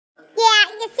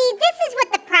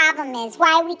problem is,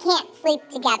 why we can't sleep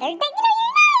together. That,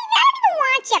 I don't even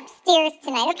want you upstairs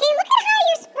tonight, okay? Look at how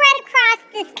you're spread across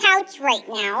this couch right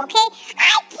now, okay?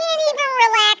 I can't even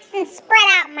relax and spread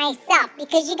out myself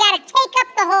because you gotta take up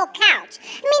the whole couch.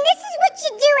 I mean, this is what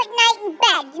you do at night in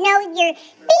bed. You're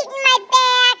beating my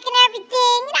back and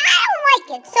everything. I don't like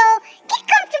it. So get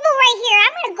comfortable right here.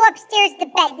 I'm gonna go upstairs to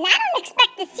bed, and I don't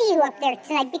expect to see you up there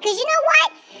tonight because you know what?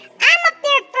 I'm up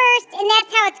there first, and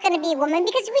that's how it's gonna be, woman,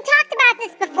 because we talked about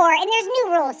this before, and there's new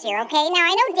rules here, okay? Now,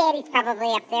 I know Daddy's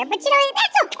probably up there, but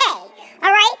that's okay,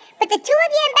 all right? But the two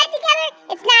of you in bed together,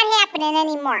 it's not happening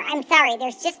anymore. I'm sorry,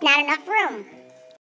 there's just not enough room.